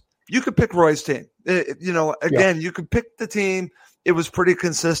teams, you could pick Roy's team. You could pick the team. It was pretty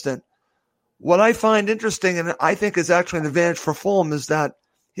consistent. What I find interesting, and I think is actually an advantage for Fulham, is that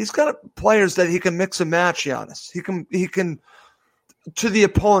he's got players that he can mix and match, Giannis. He can to the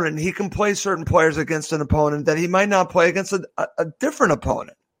opponent. He can play certain players against an opponent that he might not play against a different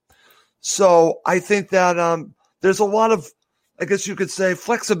opponent. So I think that there's a lot of, I guess you could say,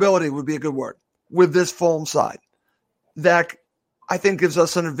 flexibility would be a good word with this Fulham side. That I think gives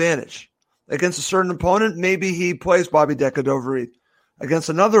us an advantage. Against a certain opponent, maybe he plays Bobby Decordova-Reid. Against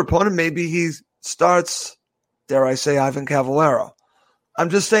another opponent, maybe he starts, dare I say, Ivan Cavallero. I'm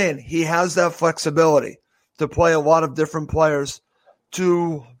just saying he has that flexibility to play a lot of different players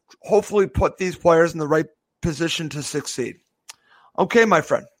to hopefully put these players in the right position to succeed. Okay, my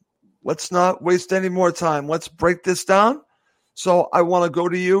friend, let's not waste any more time. Let's break this down. So I want to go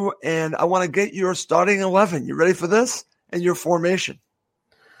to you, and I want to get your starting 11. You ready for this? And your formation.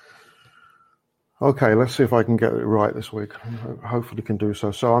 Okay, let's see if I can get it right this week. Hopefully, can do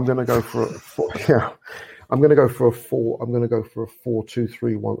so. So I'm going to go for I'm going to go for a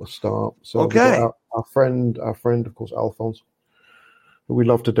 4-2-3-1 to start. So okay, our friend, of course, Alphonse, who we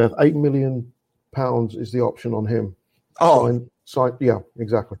love to death. £8 million is the option on him. Oh, yeah,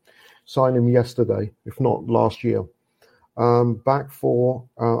 exactly. Sign him yesterday, if not last year. Back four,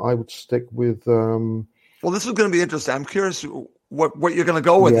 I would stick with. Well, this is going to be interesting. I'm curious what you're going to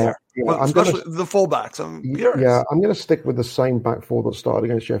go with here, especially the fullbacks. I'm curious. Yeah, I'm going to stick with the same back four that started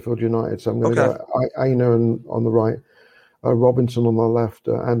against Sheffield United. So I'm going to go Aina on the right, Robinson on the left,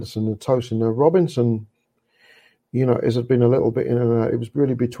 Anderson and Tosin. Now, Robinson, has been a little bit in and out. It was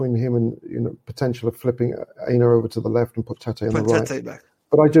really between him and potential of flipping Aina over to the left and put Tete on the right. Tete back.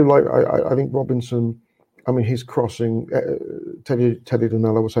 But I do like. I think Robinson. I mean, his crossing. Teddy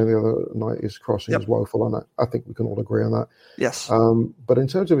Danello was saying the other night, his crossing is woeful, and I think we can all agree on that. Yes. But in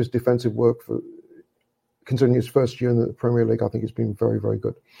terms of his defensive work, considering his first year in the Premier League, I think he's been very, very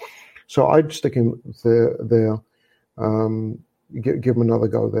good. So I'd stick him there. Give him another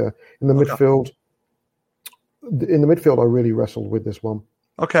go there in the midfield. In the midfield, I really wrestled with this one.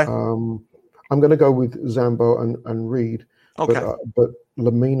 Okay. I'm going to go with Zambo and Reed. Okay. But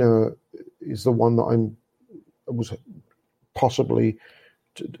Lamina is the one that was possibly,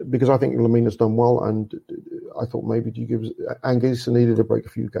 because I think Lamina's done well, and I thought maybe you give Anguissa needed a break a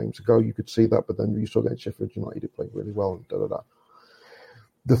few games ago. You could see that, but then you saw against Sheffield United, he played really well. And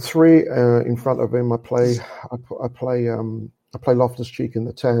The three in front of him, I play Loftus-Cheek in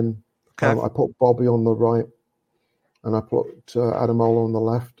the 10. Okay. I put Bobby on the right, and I put Adamola on the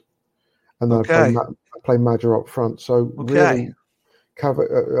left, and then I play Maja up front. So really,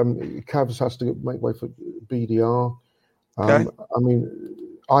 Cavs has to make way for BDR. I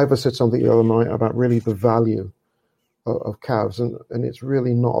mean, Ivor said something the other night about really the value of Cavs, and it's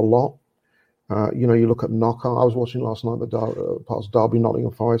really not a lot. You look at Knockout. I was watching last night past Derby,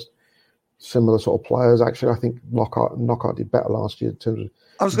 Nottingham Forest. Similar sort of players. Actually, I think Knockout did better last year in terms of.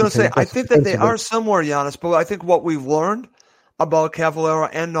 I was going to say, I think that they are similar, Giannis, but I think what we've learned about Cavallero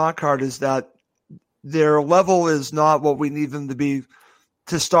and Knockout is that their level is not what we need them to be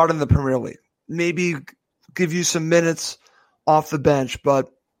to start in the Premier League. Maybe give you some minutes off the bench, but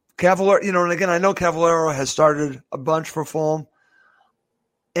Cavallero, and again, I know Cavallero has started a bunch for Fulham,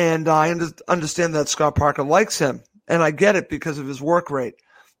 and I understand that Scott Parker likes him, and I get it because of his work rate.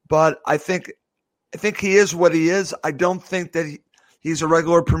 But I think he is what he is. I don't think that he's a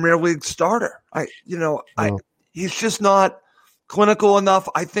regular Premier League starter. He's just not clinical enough.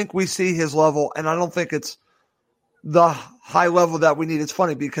 I think we see his level, and I don't think it's the high level that we need. It's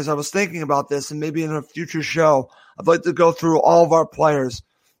funny because I was thinking about this, and maybe in a future show, I'd like to go through all of our players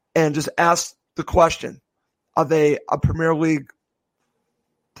and just ask the question: are they a Premier League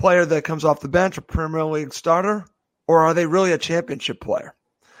player that comes off the bench, a Premier League starter, or are they really a championship player?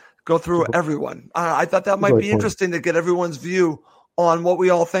 Go through everyone. I thought that might be interesting to get everyone's view on what we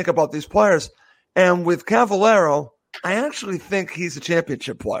all think about these players. And with Cavallero, I actually think he's a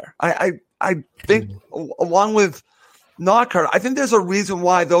championship player. I think, along with Knockaert, I think there's a reason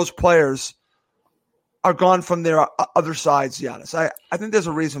why those players are gone from their other sides, Giannis. I think there's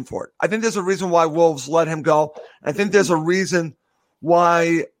a reason for it. I think there's a reason why Wolves let him go. I think there's a reason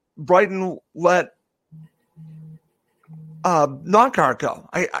why Brighton let Knockaert go.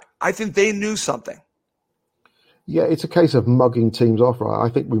 I think they knew something. Yeah, it's a case of mugging teams off, right? I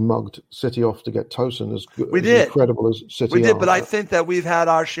think we mugged City off to get Tosin as incredible as City We did, are. but I think that we've had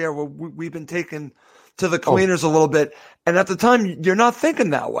our share where we've been taken to the cleaners a little bit. And at the time, you're not thinking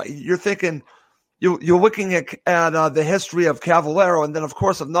that way. You're thinking you're looking at the history of Cavallero and then, of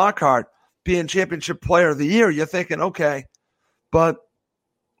course, of Knockaert being Championship Player of the Year. You're thinking, okay, but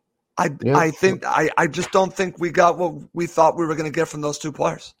I just don't think we got what we thought we were going to get from those two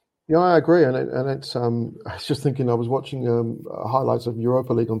players. Yeah, I agree, and it's. I was just thinking. I was watching highlights of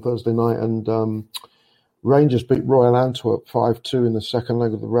Europa League on Thursday night, and Rangers beat Royal Antwerp 5-2 in the second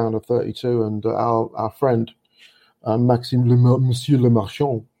leg of the round of 32, and our friend Monsieur Le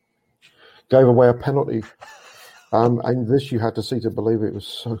Marchand gave away a penalty, and this you had to see to believe it. It was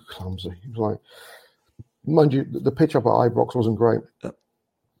so clumsy. It was like, mind you, the pitch up at Ibrox wasn't great. Yep.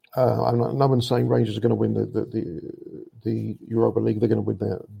 No one's saying Rangers are going to win the Europa League. They're going to win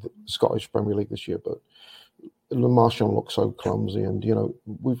the Scottish Premier League this year. But Le Marchand looks so clumsy, and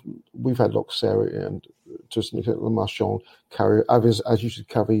we've had Loxeri and just Le Marchand, as you said,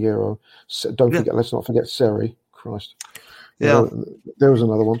 Cavallero. Don't forget. Let's not forget Seri. Christ. Yeah, there was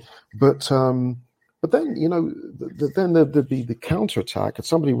another one, but then then there'd be the counter attack, and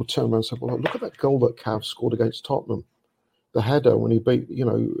somebody would turn around and say, "Well, look at that goal that Cav scored against Tottenham." The header when he beat,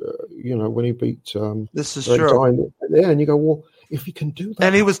 when he beat. This is true. Yeah, and you go, well, if he can do that,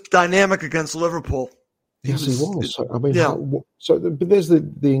 and he was dynamic against Liverpool. He was. So, I mean, yeah. But there's the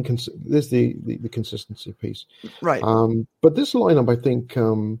consistency piece, right? But this lineup, I think,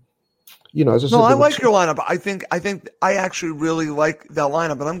 as I said, I like your lineup. I think I actually really like that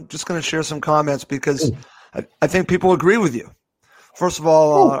lineup, and I'm just going to share some comments because I think people agree with you. First of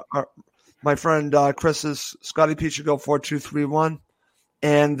all, my friend Chris's Scotty P should go 4-2-3-1,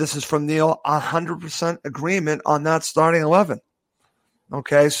 and this is from Neil. 100% agreement on that starting 11.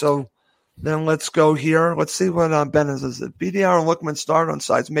 Okay, so then let's go here. Let's see what Ben says. BDR and Lookman start on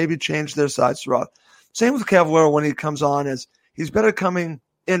sides, maybe change their sides throughout. Same with Cavallero when he comes on, is he's better coming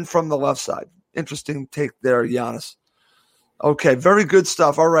in from the left side. Interesting take there, Giannis. Okay, very good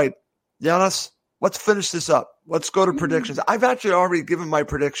stuff. All right, Giannis, let's finish this up. Let's go to predictions. I've actually already given my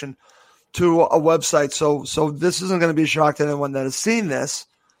prediction to a website, so this isn't going to be a shock to anyone that has seen this,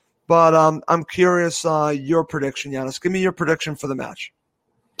 but I'm curious your prediction, Giannis. Give me your prediction for the match.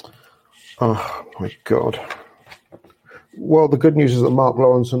 Oh, my God. Well, the good news is that Mark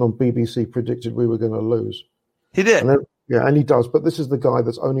Lawrenson on BBC predicted we were going to lose. He did. And he does, but this is the guy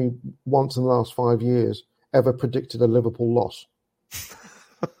that's only once in the last 5 years ever predicted a Liverpool loss.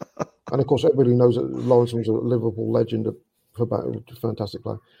 And, of course, everybody knows that Lawrenson was a Liverpool legend, a fantastic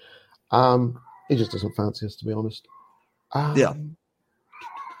player. He just doesn't fancy us, to be honest. Yeah.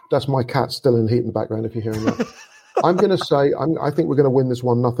 That's my cat still in heat in the background, if you're hearing that. I'm going to say, I think we're going to win this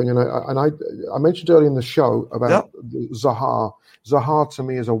 1-0. And I mentioned earlier in the show about Zaha. Zaha, to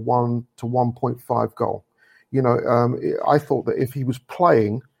me, is a 1 to 1.5 goal. I thought that if he was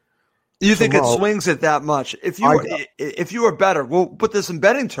playing... You think it swings it that much? If you were better, we'll put this in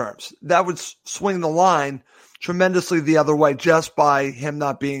betting terms, that would swing the line tremendously the other way just by him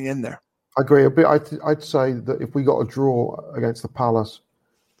not being in there. I agree. I'd say that if we got a draw against the Palace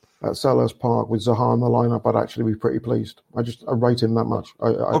at Selhurst Park with Zaha in the lineup, I'd actually be pretty pleased. I rate him that much.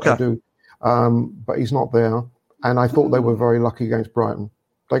 I do. But he's not there. And I thought they were very lucky against Brighton.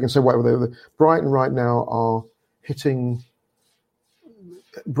 They can say whatever they were. Brighton right now are hitting...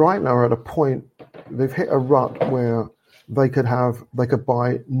 Brighton are at a point, they've hit a rut where they could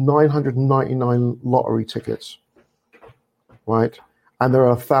buy 999 lottery tickets, right? And there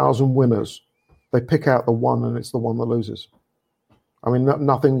are 1,000 winners. They pick out the one, and it's the one that loses. I mean,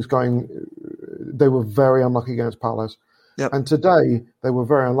 nothing's going. They were very unlucky against Palace, and today they were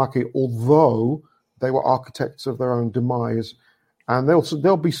very unlucky. Although they were architects of their own demise, and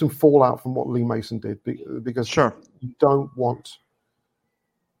there'll be some fallout from what Lee Mason did because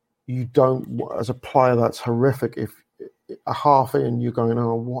you don't, as a player, that's horrific. If a half in, you're going,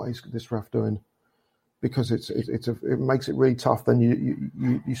 oh, what is this ref doing? Because it makes it really tough. Then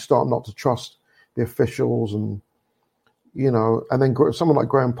you start not to trust the officials, and and then someone like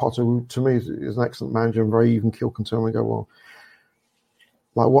Graham Potter, who to me is an excellent manager and very even keel, can turn and go, well,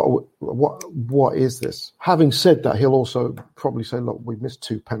 like what is this? Having said that, he'll also probably say, look, we've missed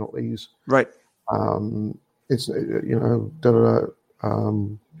 2 penalties. Right. It's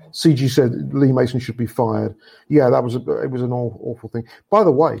CG said Lee Mason should be fired. Yeah, it was an awful thing. By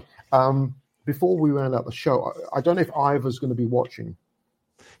the way, before we round out the show, I don't know if Ivor's going to be watching.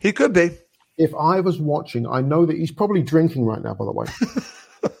 He could be. If Ivor's watching, I know that he's probably drinking right now, by the way.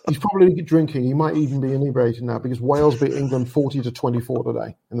 He's probably drinking. He might even be inebriated now because Wales beat England 40-24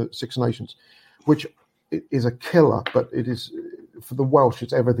 today in the Six Nations, which is a killer, but it is, for the Welsh,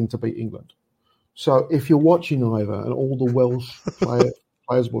 it's everything to beat England. So if you're watching Ivor and all the Welsh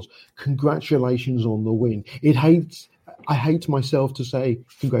players was, congratulations on the win. I hate myself to say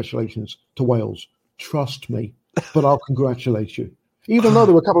congratulations to Wales. Trust me, but I'll congratulate you. Even though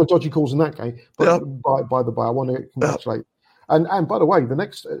there were a couple of dodgy calls in that game, but by the way, I want to congratulate. And by the way, the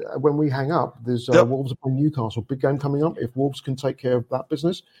next when we hang up, there's Wolves upon Newcastle, big game coming up. If Wolves can take care of that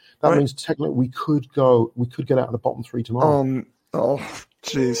business, that means technically we could get out of the bottom three tomorrow. Oh,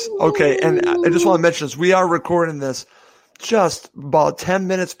 jeez. Okay, and I just want to mention this: we are recording this just about 10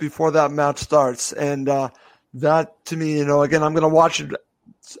 minutes before that match starts, and that to me, again, I'm going to watch it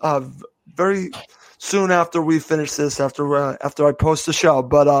very soon after we finish this, after I post the show.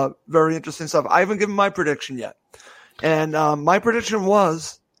 But very interesting stuff. I haven't given my prediction yet. And my prediction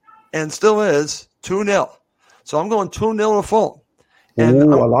was, and still is, 2-0. So I'm going 2-0 to Fulham.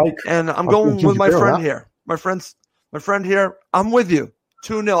 And I'm going with my friend here. My friend here, I'm with you.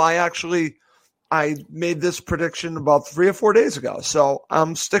 2-0. I made this prediction about 3 or 4 days ago. So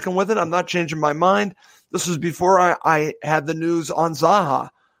I'm sticking with it. I'm not changing my mind. This was before I had the news on Zaha.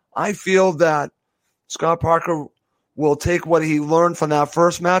 I feel that Scott Parker will take what he learned from that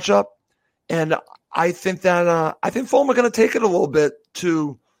first matchup, and I think Fulham are going to take it a little bit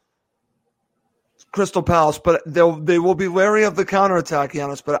to Crystal Palace, but they will be wary of the counterattack,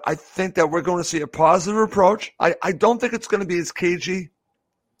 Giannis. But I think that we're going to see a positive approach. I don't think it's going to be as cagey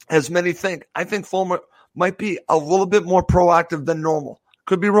as many think. I think Fulham might be a little bit more proactive than normal.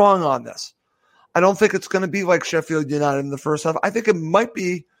 Could be wrong on this. I don't think it's going to be like Sheffield United in the first half. I think it might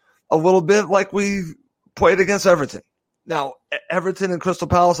be a little bit like we played against Everton. Now, Everton and Crystal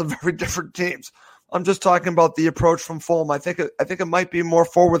Palace are very different teams. I'm just talking about the approach from Fulham. I think it might be more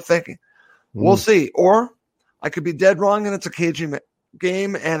forward thinking. We'll see. Or I could be dead wrong and it's a cagey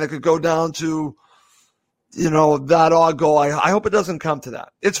game and it could go down to, that odd goal. I hope it doesn't come to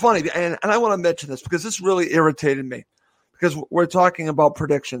that. It's funny. And I want to mention this because this really irritated me because we're talking about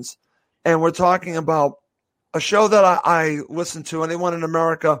predictions and we're talking about a show that I listen to, anyone in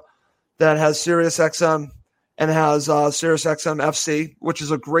America that has SiriusXM and has SiriusXM FC, which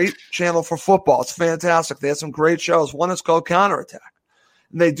is a great channel for football. It's fantastic. They have some great shows. One is called Counterattack.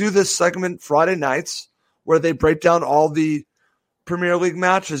 And they do this segment Friday nights where they break down all the Premier League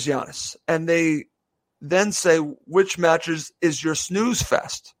matches, Giannis. And they then say which matches is your snooze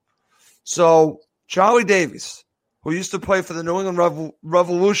fest. So Charlie Davies, who used to play for the New England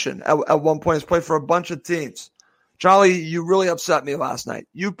Revolution at one point, has played for a bunch of teams. Charlie, you really upset me last night.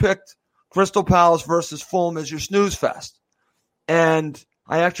 You picked Crystal Palace versus Fulham as your snooze fest. And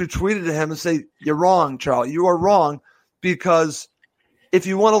I actually tweeted to him and say, you're wrong, Charlie. You are wrong because if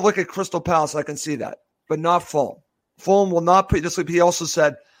you want to look at Crystal Palace, I can see that, but not Fulham. Fulham will not put this. He also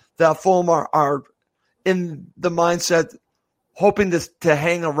said that Fulham are in the mindset hoping to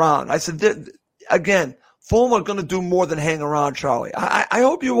hang around. I said, again, Fulham are going to do more than hang around, Charlie. I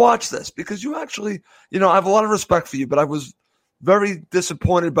hope you watch this because you actually, I have a lot of respect for you, but I was very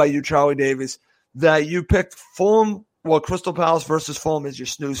disappointed by you, Charlie Davies, that you picked Fulham, Crystal Palace versus Fulham as your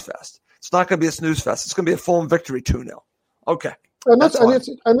snooze fest. It's not going to be a snooze fest. It's going to be a Fulham victory 2-0. Okay. And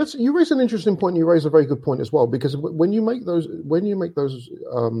that's you raise an interesting point. You raise a very good point as well, because when you make those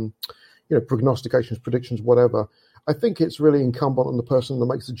prognostications, predictions, whatever, I think it's really incumbent on the person that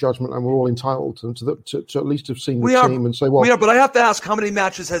makes the judgment, and we're all entitled to at least have seen the team and say, well, but I have to ask, how many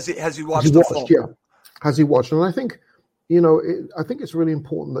matches has he watched? Has he watched? And I think, I think it's really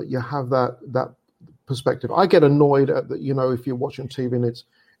important that you have that perspective. I get annoyed at that, if you're watching TV and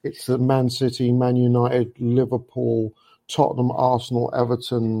it's the Man City, Man United, Liverpool, Tottenham, Arsenal,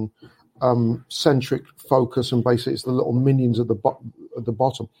 Everton centric focus, and basically it's the little minions at the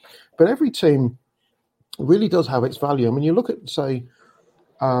bottom. But every team really does have its value. I mean, you look at, say,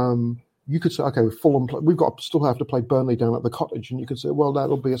 you could say, okay, Fulham, we've got still have to play Burnley down at the Cottage, and you could say, well,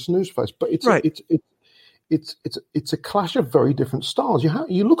 that'll be a snooze fest. But it's right. It's a clash of very different styles.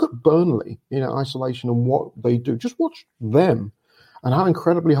 You look at Burnley in isolation and what they do. Just watch them and how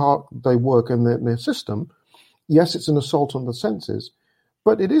incredibly hard they work in their system. Yes, it's an assault on the senses,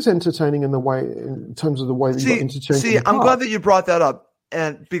 but it is entertaining in terms of the way that you entertain. See, I'm glad that you brought that up,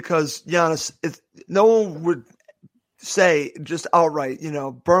 and because Giannis, no one would say just outright,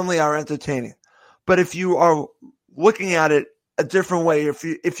 Burnley are entertaining, but if you are looking at it a different way,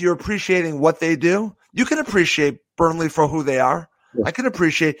 if you're appreciating what they do, you can appreciate Burnley for who they are. Yes. I can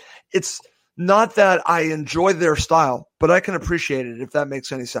appreciate it's Not that I enjoy their style, but I can appreciate it, if that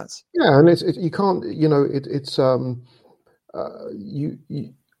makes any sense. Yeah, and you can't,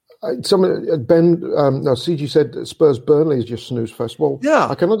 CG said Spurs Burnley is just snooze fest. Well, yeah,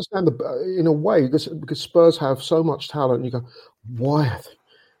 I can understand in a way because Spurs have so much talent. And you go, why are they?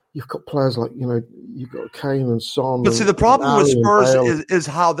 You've got players like you've got Kane and Son. But see, the problem with Spurs is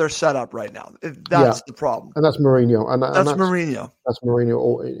how they're set up right now. That's the problem, and that's Mourinho. That's Mourinho. That's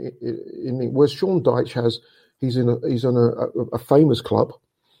Mourinho. Whereas Sean Dyche he's in a famous club,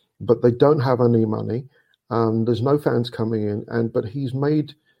 but they don't have any money. There's no fans coming in, but he's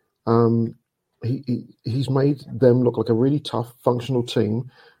made he's made them look like a really tough, functional team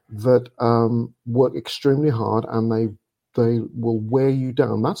that work extremely hard, and they will wear you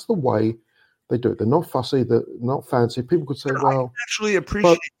down. That's the way they do it. They're not fussy. They're not fancy. People could say, I well... can actually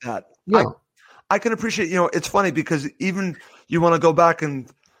appreciate that. Yeah. I can appreciate, it's funny because even you want to go back and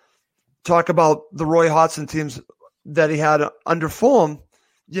talk about the Roy Hodgson teams that he had under Fulham,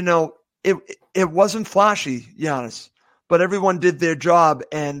 it wasn't flashy, Giannis, but everyone did their job.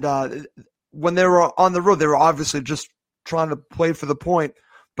 And when they were on the road, they were obviously just trying to play for the point.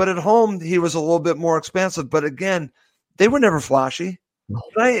 But at home, he was a little bit more expansive. But again, they were never flashy.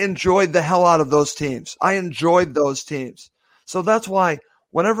 But I enjoyed the hell out of those teams. I enjoyed those teams. So that's why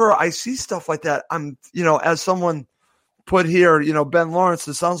whenever I see stuff like that, I'm, as someone put here, Ben Lawrence,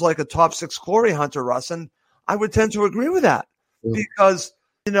 it sounds like a top 6 glory hunter, Russ. And I would tend to agree with that because,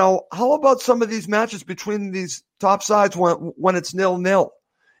 how about some of these matches between these top sides when it's 0-0?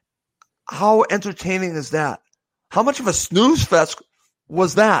 How entertaining is that? How much of a snooze fest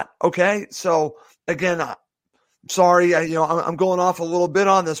was that? Okay. So again, sorry, I'm going off a little bit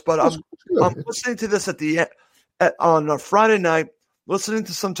on this, but I'm listening to this on a Friday night, listening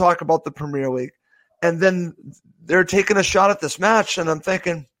to some talk about the Premier League, and then they're taking a shot at this match, and I'm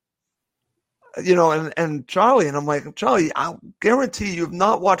thinking, and Charlie, and I'm like, Charlie, I guarantee you've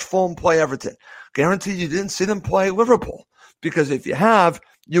not watched Fulham play Everton. Guarantee you didn't see them play Liverpool, because if you have,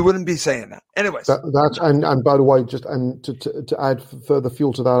 you wouldn't be saying that. Anyways, and by the way, just to add further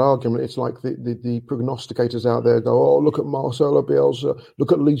fuel to that argument, it's like the prognosticators out there go, oh, look at Marcelo Bielsa,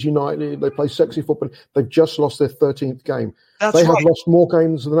 look at Leeds United, they play sexy football. They've just lost their 13th game. They have lost more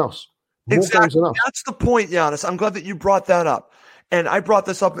games than us. Games than us. That's the point, Giannis. I'm glad that you brought that up, and I brought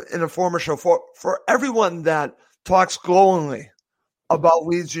this up in a former show for everyone that talks glowingly about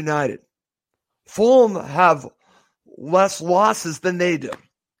Leeds United. Fulham have less losses than they do.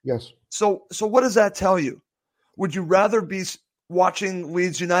 Yes. So what does that tell you? Would you rather be watching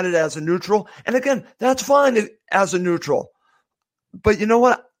Leeds United as a neutral? And again, that's fine as a neutral. But you know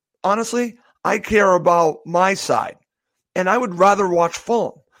what? Honestly, I care about my side. And I would rather watch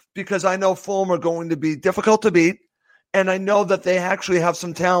Fulham because I know Fulham are going to be difficult to beat. And I know that they actually have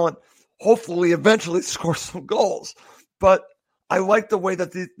some talent, hopefully eventually score some goals. But I like the way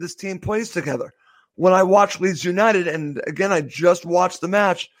that this team plays together. When I watch Leeds United, and again, I just watched the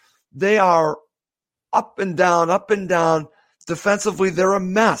match, they are up and down. Defensively, they're a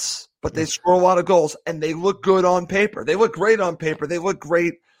mess, but they score a lot of goals, and they look good on paper. They look great on paper. They look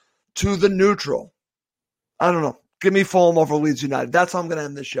great to the neutral. I don't know. Give me Fulham over Leeds United. That's how I'm going to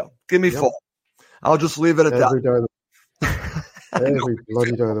end this show. Give me Fulham. I'll just leave it at that. Every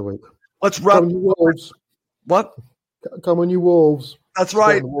bloody day of the week. Let's wrap. Wolves. What? Come on, you Wolves. That's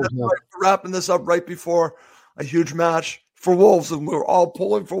right. We're wrapping this up right before a huge match for Wolves, and we're all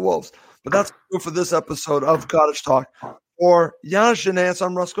pulling for Wolves. But that's good for this episode of Cottage Talk. For Giannis Shenance,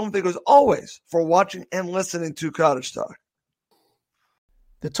 I'm Russ Goldman. Thank you as always for watching and listening to Cottage Talk.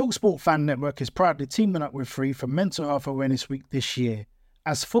 The TalkSport Fan Network is proudly teaming up with Free for Mental Health Awareness Week this year.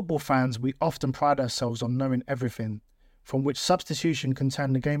 As football fans, we often pride ourselves on knowing everything, from which substitution can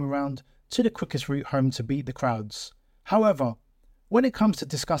turn the game around to the quickest route home to beat the crowds. However, when it comes to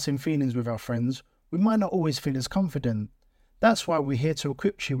discussing feelings with our friends, we might not always feel as confident. That's why we're here to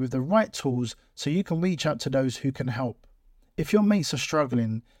equip you with the right tools so you can reach out to those who can help. If your mates are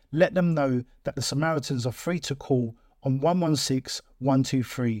struggling, let them know that the Samaritans are free to call on 116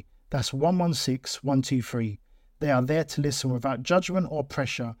 123. That's 116 123. They are there to listen without judgment or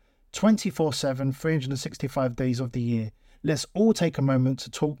pressure, 24/7, 365 days of the year. Let's all take a moment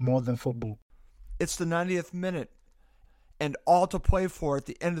to talk more than football. It's the 90th minute, and all to play for at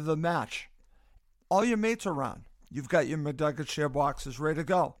the end of the match. All your mates are around. You've got your McNugget share boxes ready to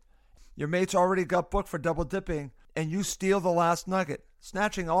go. Your mates already got booked for double dipping, and you steal the last nugget,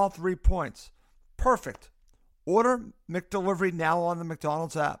 snatching all 3 points. Perfect. Order McDelivery now on the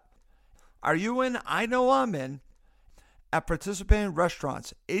McDonald's app. Are you in? I know I'm in. At participating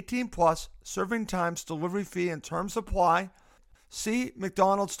restaurants, 18 plus, serving times, delivery fee, and terms apply. See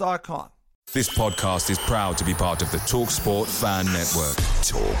McDonald's.com. This podcast is proud to be part of the TalkSport Fan Network.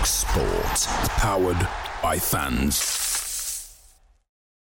 TalkSport. Powered by fans.